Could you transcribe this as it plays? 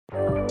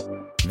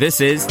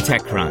This is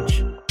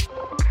TechCrunch.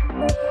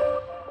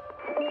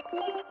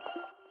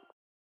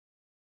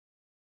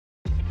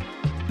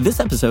 This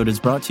episode is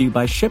brought to you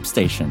by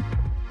ShipStation.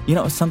 You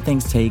know, some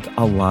things take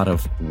a lot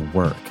of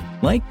work,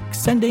 like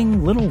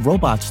sending little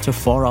robots to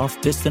far-off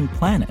distant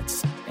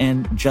planets.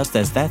 And just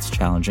as that's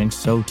challenging,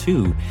 so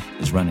too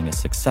is running a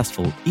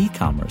successful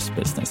e-commerce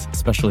business,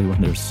 especially when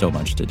there's so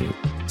much to do.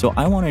 So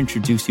I want to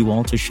introduce you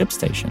all to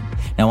ShipStation.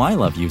 Now, I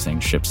love using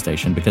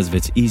ShipStation because of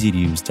its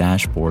easy-to-use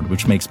dashboard,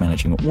 which makes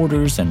managing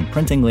orders and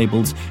printing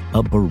labels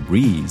a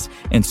breeze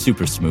and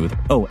super smooth.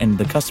 Oh, and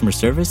the customer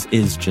service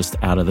is just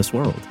out of this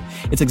world.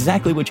 It's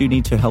exactly what you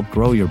need to help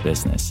grow your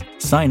business.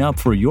 Sign up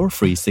for your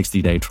free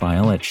 60-day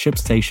trial at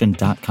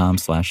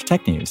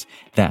shipstation.com/technews.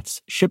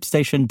 That's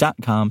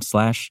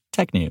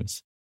shipstation.com/technews.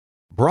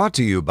 Brought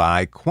to you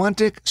by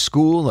Quantic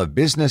School of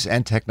Business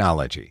and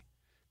Technology.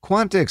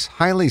 Quantic's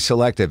highly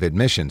selective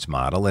admissions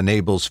model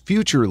enables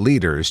future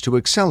leaders to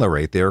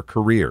accelerate their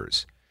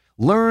careers.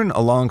 Learn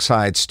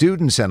alongside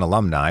students and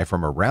alumni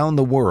from around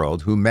the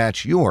world who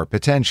match your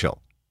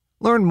potential.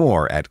 Learn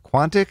more at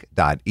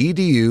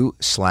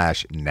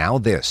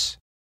quantic.edu/nowthis.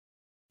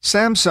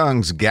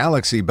 Samsung's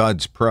Galaxy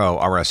Buds Pro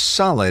are a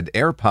solid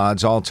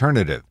AirPods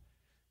alternative.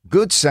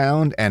 Good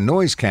sound and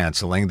noise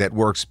canceling that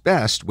works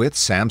best with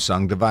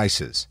Samsung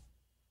devices.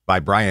 By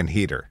Brian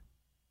Heater.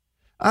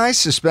 I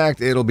suspect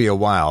it'll be a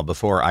while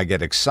before I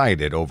get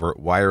excited over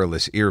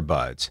wireless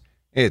earbuds.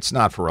 It's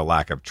not for a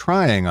lack of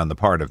trying on the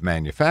part of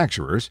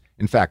manufacturers.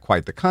 In fact,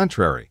 quite the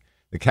contrary.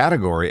 The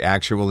category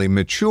actually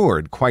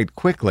matured quite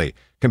quickly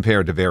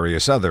compared to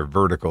various other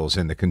verticals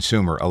in the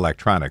consumer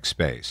electronics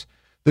space.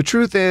 The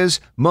truth is,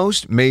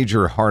 most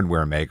major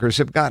hardware makers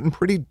have gotten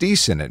pretty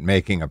decent at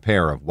making a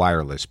pair of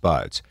wireless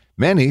buds,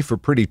 many for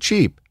pretty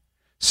cheap.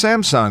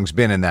 Samsung's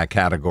been in that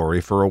category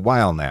for a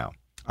while now.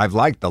 I've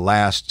liked the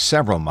last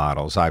several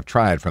models I've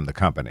tried from the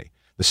company.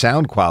 The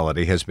sound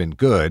quality has been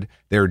good,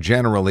 they're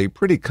generally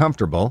pretty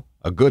comfortable,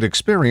 a good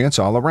experience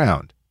all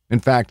around. In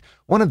fact,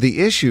 one of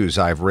the issues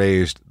I've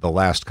raised the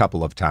last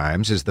couple of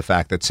times is the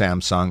fact that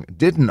Samsung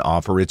didn't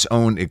offer its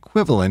own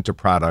equivalent to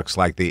products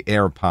like the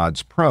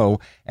AirPods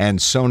Pro and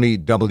Sony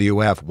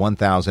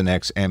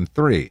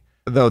WF-1000X-M3,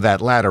 though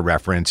that latter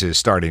reference is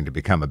starting to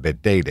become a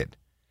bit dated.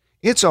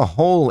 It's a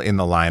hole in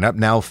the lineup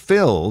now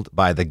filled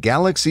by the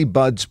Galaxy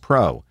Buds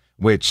Pro,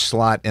 which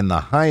slot in the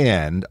high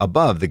end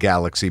above the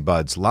Galaxy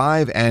Buds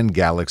Live and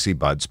Galaxy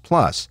Buds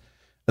Plus.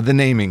 The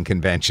naming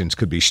conventions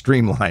could be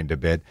streamlined a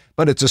bit,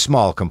 but it's a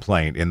small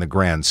complaint in the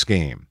grand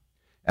scheme.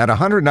 At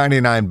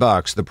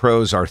 $199, the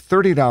Pros are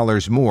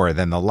 $30 more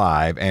than the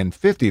Live and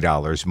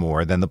 $50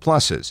 more than the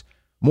Pluses.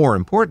 More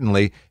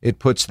importantly, it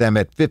puts them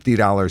at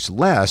 $50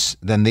 less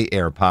than the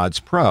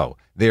AirPods Pro,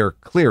 their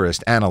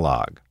clearest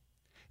analog.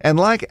 And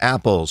like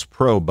Apple's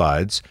Pro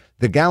Buds,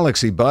 the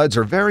Galaxy Buds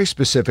are very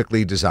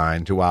specifically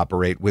designed to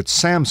operate with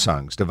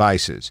Samsung's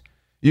devices.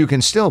 You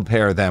can still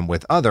pair them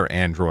with other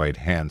Android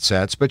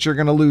handsets, but you're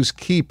going to lose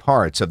key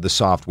parts of the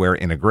software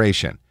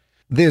integration.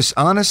 This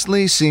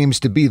honestly seems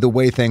to be the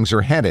way things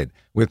are headed,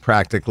 with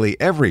practically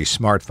every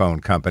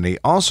smartphone company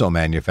also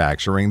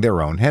manufacturing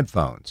their own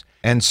headphones.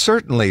 And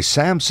certainly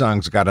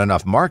Samsung's got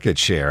enough market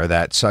share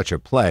that such a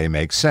play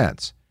makes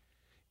sense.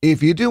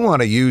 If you do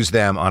want to use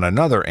them on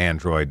another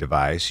Android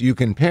device, you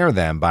can pair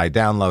them by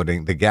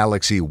downloading the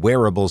Galaxy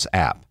Wearables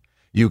app.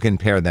 You can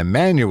pair them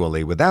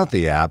manually without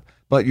the app,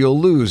 but you'll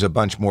lose a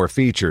bunch more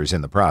features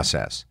in the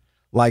process.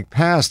 Like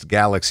past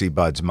Galaxy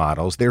Buds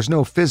models, there's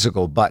no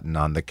physical button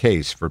on the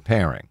case for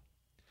pairing.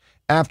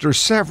 After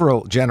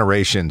several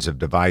generations of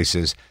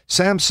devices,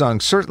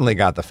 Samsung certainly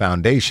got the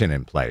foundation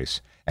in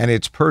place, and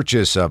its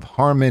purchase of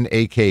Harman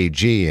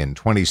AKG in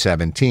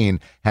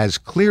 2017 has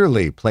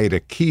clearly played a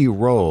key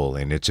role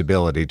in its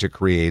ability to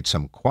create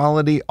some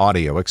quality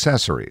audio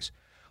accessories.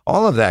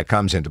 All of that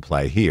comes into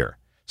play here.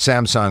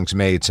 Samsung's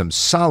made some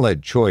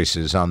solid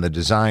choices on the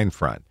design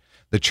front.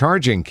 The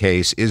charging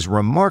case is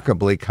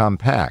remarkably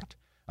compact.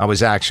 I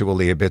was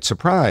actually a bit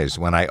surprised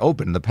when I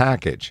opened the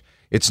package.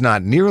 It's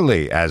not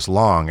nearly as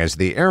long as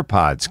the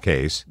AirPods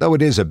case, though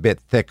it is a bit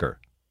thicker.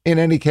 In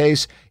any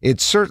case,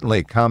 it's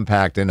certainly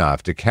compact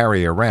enough to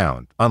carry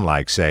around,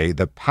 unlike, say,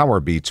 the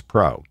Powerbeats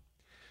Pro.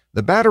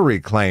 The battery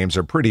claims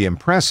are pretty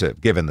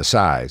impressive given the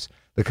size.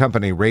 The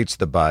company rates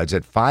the buds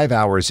at 5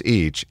 hours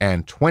each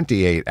and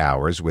 28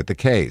 hours with the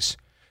case.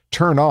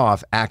 Turn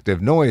off active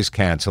noise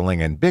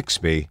canceling and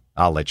Bixby,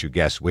 I'll let you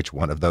guess which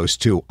one of those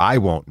two I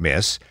won't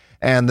miss,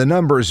 and the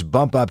numbers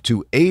bump up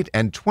to 8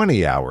 and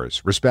 20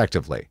 hours,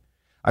 respectively.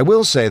 I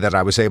will say that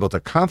I was able to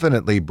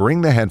confidently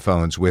bring the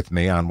headphones with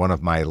me on one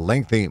of my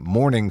lengthy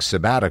morning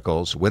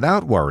sabbaticals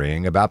without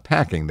worrying about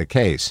packing the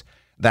case.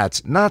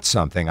 That's not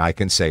something I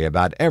can say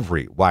about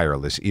every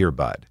wireless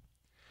earbud.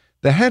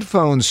 The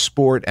headphones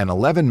sport an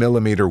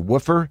 11mm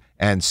woofer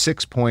and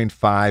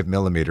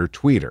 6.5mm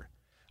tweeter.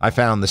 I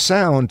found the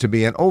sound to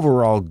be an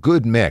overall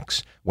good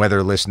mix,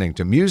 whether listening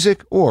to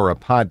music or a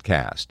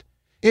podcast.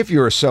 If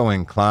you're so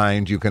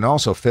inclined, you can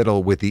also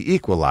fiddle with the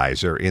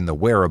equalizer in the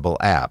wearable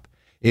app.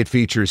 It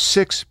features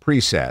 6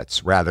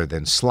 presets rather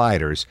than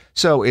sliders,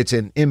 so it's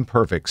an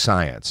imperfect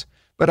science,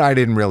 but I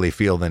didn't really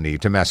feel the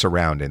need to mess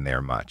around in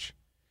there much.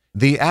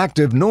 The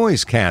active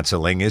noise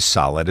canceling is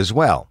solid as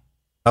well.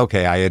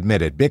 Okay, I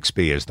admit it,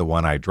 Bixby is the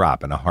one I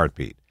drop in a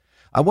heartbeat.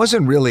 I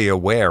wasn't really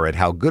aware at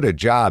how good a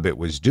job it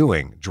was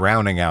doing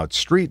drowning out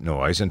street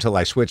noise until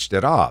I switched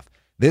it off.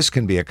 This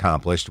can be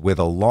accomplished with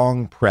a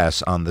long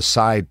press on the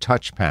side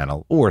touch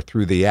panel or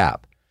through the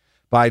app.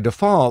 By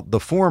default, the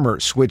former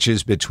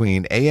switches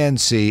between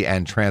ANC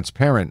and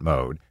transparent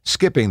mode,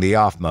 skipping the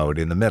off mode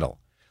in the middle.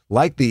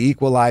 Like the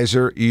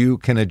equalizer, you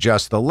can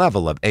adjust the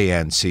level of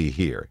ANC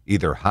here,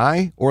 either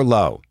high or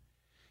low.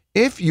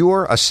 If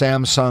you're a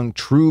Samsung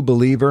true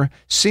believer,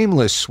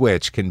 seamless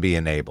switch can be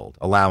enabled,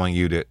 allowing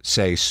you to,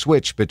 say,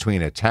 switch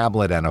between a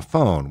tablet and a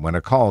phone when a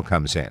call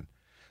comes in.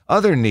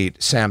 Other neat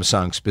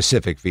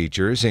Samsung-specific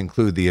features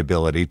include the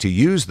ability to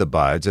use the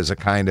buds as a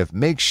kind of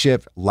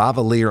makeshift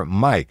lavalier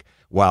mic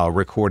while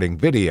recording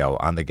video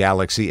on the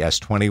Galaxy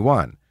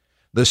S21.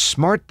 The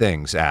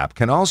SmartThings app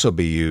can also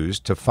be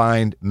used to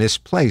find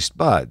misplaced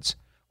buds.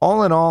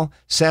 All in all,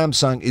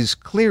 Samsung is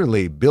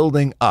clearly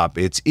building up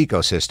its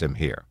ecosystem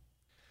here.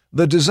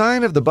 The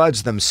design of the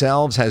buds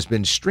themselves has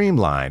been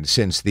streamlined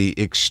since the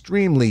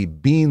extremely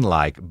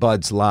bean-like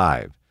Buds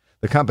Live.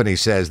 The company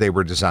says they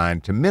were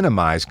designed to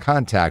minimize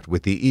contact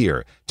with the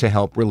ear to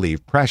help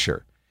relieve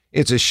pressure.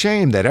 It's a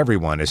shame that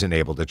everyone isn't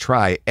able to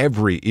try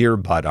every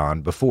earbud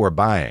on before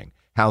buying.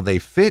 How they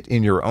fit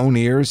in your own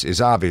ears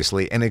is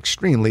obviously an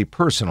extremely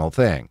personal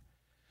thing.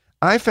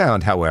 I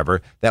found,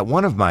 however, that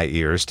one of my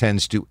ears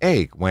tends to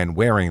ache when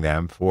wearing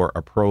them for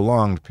a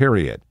prolonged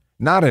period.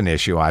 Not an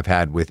issue I've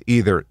had with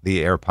either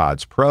the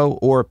AirPods Pro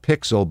or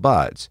Pixel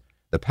Buds.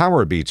 The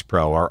Powerbeats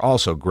Pro are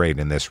also great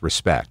in this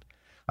respect.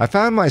 I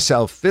found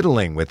myself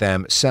fiddling with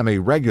them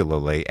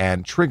semi-regularly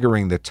and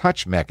triggering the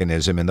touch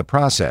mechanism in the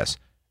process.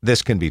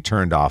 This can be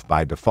turned off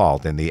by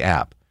default in the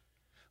app.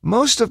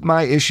 Most of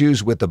my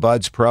issues with the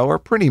Buds Pro are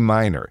pretty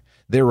minor.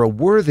 They're a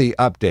worthy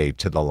update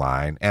to the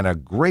line and a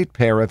great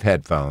pair of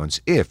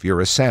headphones if you're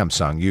a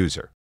Samsung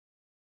user.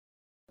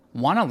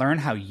 Want to learn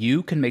how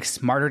you can make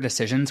smarter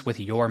decisions with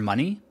your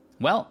money?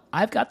 Well,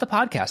 I've got the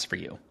podcast for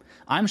you.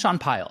 I'm Sean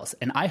Piles,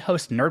 and I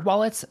host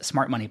NerdWallet's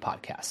Smart Money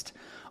Podcast.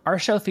 Our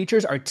show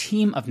features our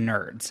team of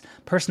nerds,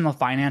 personal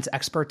finance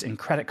experts in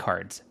credit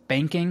cards,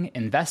 banking,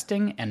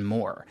 investing, and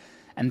more.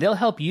 And they'll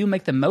help you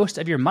make the most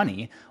of your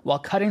money while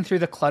cutting through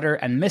the clutter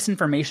and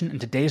misinformation in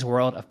today's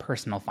world of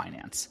personal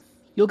finance.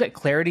 You'll get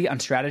clarity on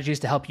strategies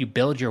to help you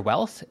build your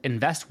wealth,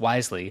 invest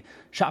wisely,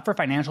 shop for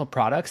financial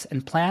products,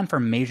 and plan for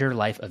major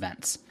life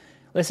events.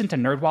 Listen to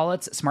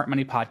NerdWallet's Smart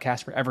Money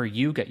Podcast wherever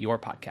you get your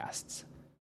podcasts.